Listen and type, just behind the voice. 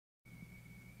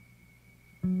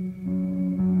Hey,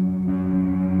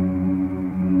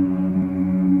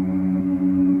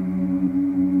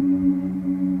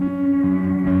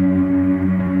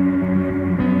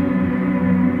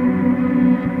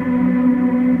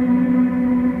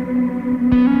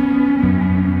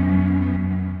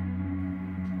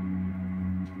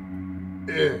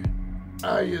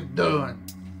 how you doing?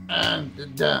 I'm the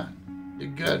Don, the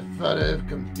godfather of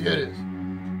computers,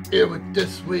 here with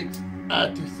this week's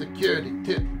IT security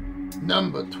tip,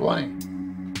 number 20.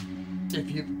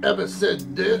 If you've ever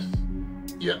said this,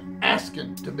 you're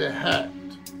asking to be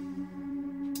hacked.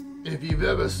 If you've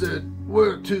ever said,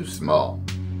 we're too small,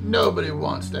 nobody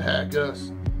wants to hack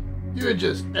us, you're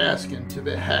just asking to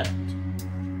be hacked.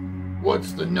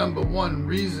 What's the number one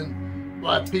reason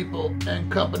why people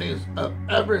and companies of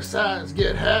every size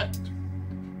get hacked?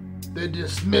 They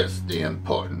dismiss the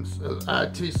importance of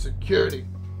IT security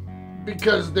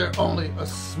because they're only a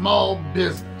small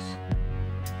business.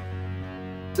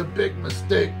 The big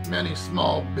mistake many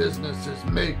small businesses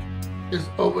make is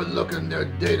overlooking their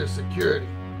data security.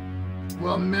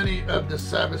 While many of the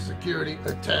cybersecurity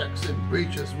attacks and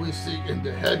breaches we see in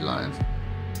the headlines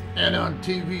and on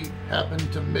TV happen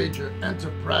to major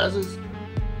enterprises,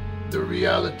 the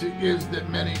reality is that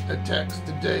many attacks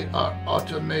today are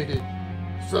automated,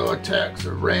 so attacks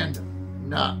are random,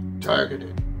 not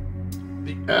targeted.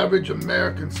 The average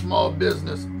American small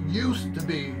business used to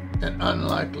be an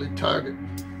unlikely target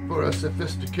for a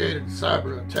sophisticated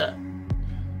cyber attack.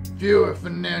 Fewer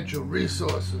financial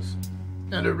resources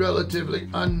and a relatively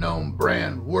unknown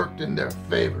brand worked in their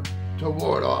favor to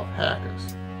ward off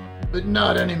hackers. But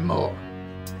not anymore.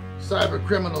 Cyber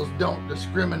criminals don't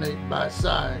discriminate by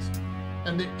size,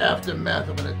 and the aftermath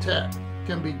of an attack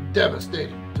can be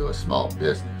devastating to a small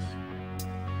business.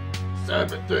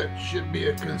 Cyber threats should be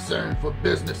a concern for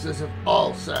businesses of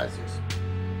all sizes,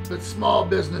 but small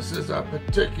businesses are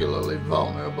particularly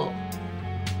vulnerable.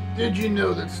 Did you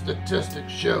know that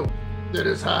statistics show that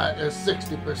as high as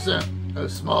 60%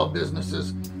 of small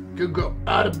businesses could go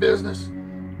out of business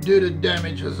due to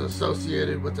damages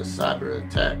associated with a cyber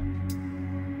attack?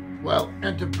 While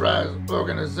enterprise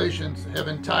organizations have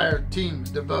entire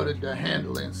teams devoted to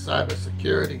handling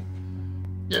cybersecurity,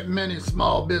 at many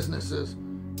small businesses,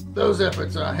 those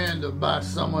efforts are handled by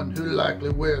someone who likely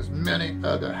wears many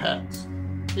other hats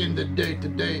in the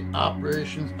day-to-day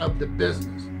operations of the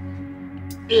business,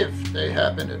 if they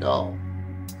happen at all.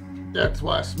 That's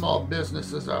why small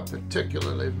businesses are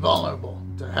particularly vulnerable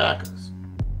to hackers.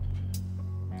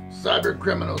 Cyber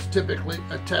criminals typically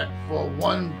attack for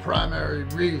one primary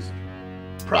reason: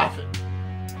 profit.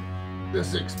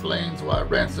 This explains why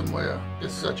ransomware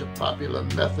is such a popular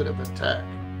method of attack.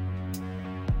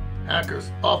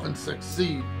 Hackers often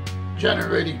succeed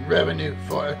generating revenue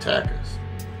for attackers,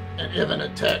 and if an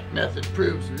attack method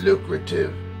proves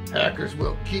lucrative, hackers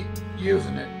will keep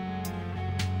using it.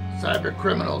 Cyber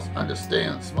criminals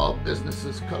understand small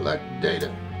businesses collect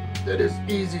data that is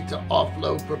easy to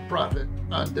offload for profit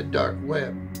on the dark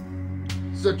web,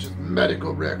 such as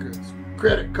medical records,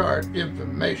 credit card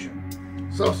information,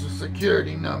 social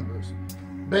security numbers,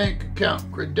 bank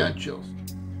account credentials,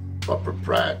 or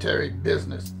proprietary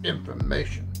business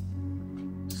information.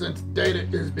 Since data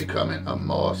is becoming a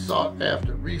more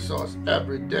sought-after resource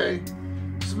every day,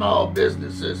 small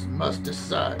businesses must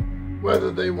decide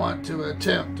whether they want to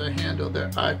attempt to handle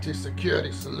their IT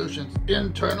security solutions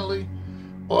internally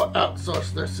or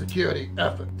outsource their security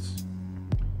efforts.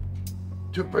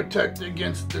 To protect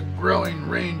against the growing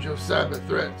range of cyber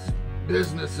threats,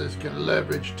 businesses can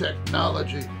leverage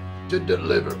technology to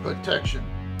deliver protection,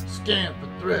 scan for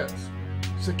threats,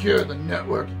 secure the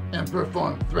network, and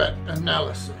perform threat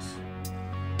analysis.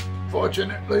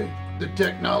 Fortunately, the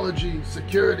technology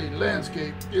security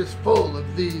landscape is full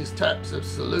of these types of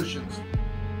solutions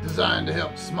designed to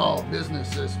help small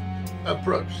businesses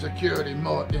approach security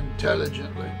more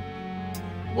intelligently.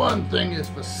 One thing is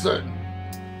for certain: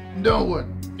 no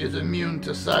one is immune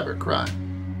to cybercrime.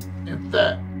 In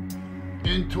fact,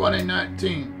 in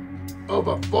 2019,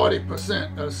 over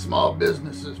 40% of small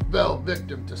businesses fell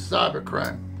victim to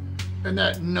cybercrime, and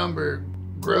that number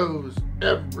grows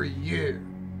every year.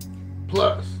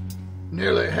 Plus,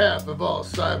 nearly half of all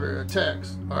cyber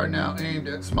attacks are now aimed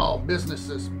at small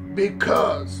businesses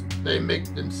because they make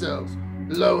themselves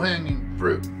low-hanging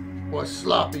fruit or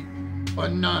sloppy or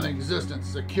non-existent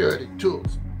security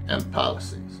tools and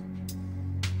policies.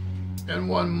 And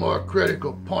one more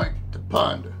critical point to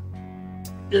ponder: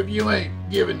 if you ain't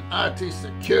giving IT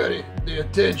security the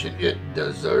attention it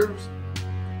deserves,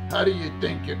 how do you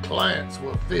think your clients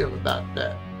will feel about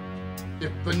that?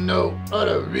 If for no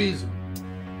other reason,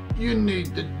 you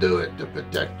need to do it to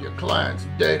protect your clients'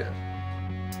 data.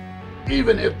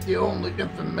 even if the only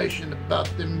information about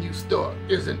them you store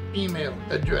is an email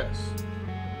address.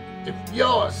 If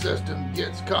your system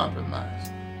gets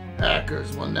compromised,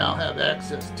 hackers will now have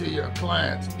access to your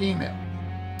client's email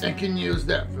and can use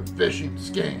that for phishing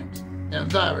scams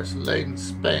and virus-laden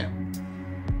spam.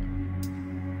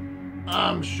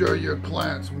 I'm sure your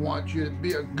clients want you to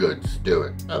be a good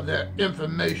steward of their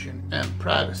information and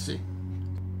privacy.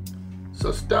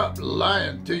 So stop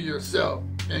lying to yourself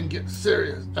and get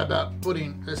serious about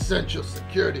putting essential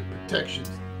security protections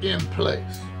in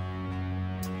place.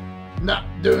 Not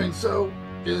doing so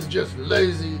is just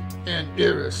lazy and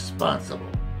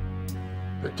irresponsible.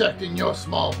 Protecting your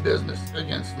small business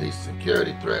against these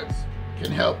security threats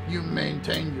can help you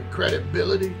maintain your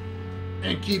credibility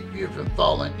and keep you from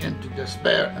falling into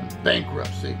despair and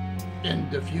bankruptcy in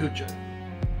the future.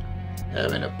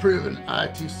 Having a proven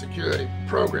IT security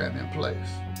program in place,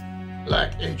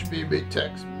 like HBB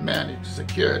Tech's Managed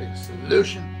Security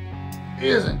Solution,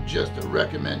 isn't just a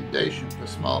recommendation for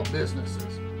small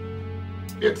businesses.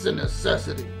 It's a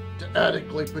necessity to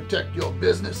adequately protect your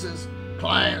businesses,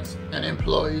 clients, and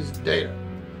employees' data.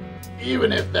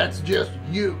 Even if that's just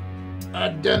you,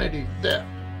 identity theft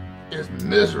is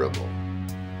miserable.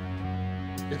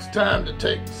 It's time to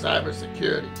take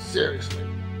cybersecurity seriously,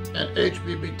 and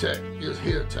HBB Tech is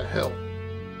here to help.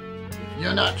 If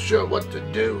you're not sure what to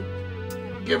do,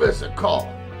 give us a call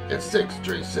at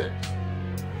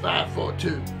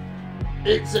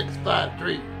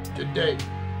 636-542-8653 today,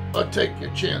 or take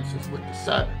your chances with the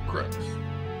cyber crooks.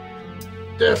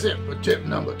 That's it for tip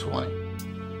number 20.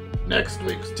 Next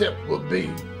week's tip will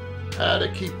be how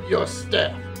to keep your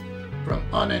staff from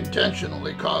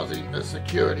unintentionally causing a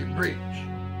security breach.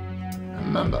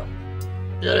 Remember,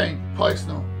 it ain't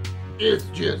personal, it's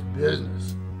just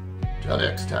business. Till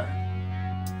next time.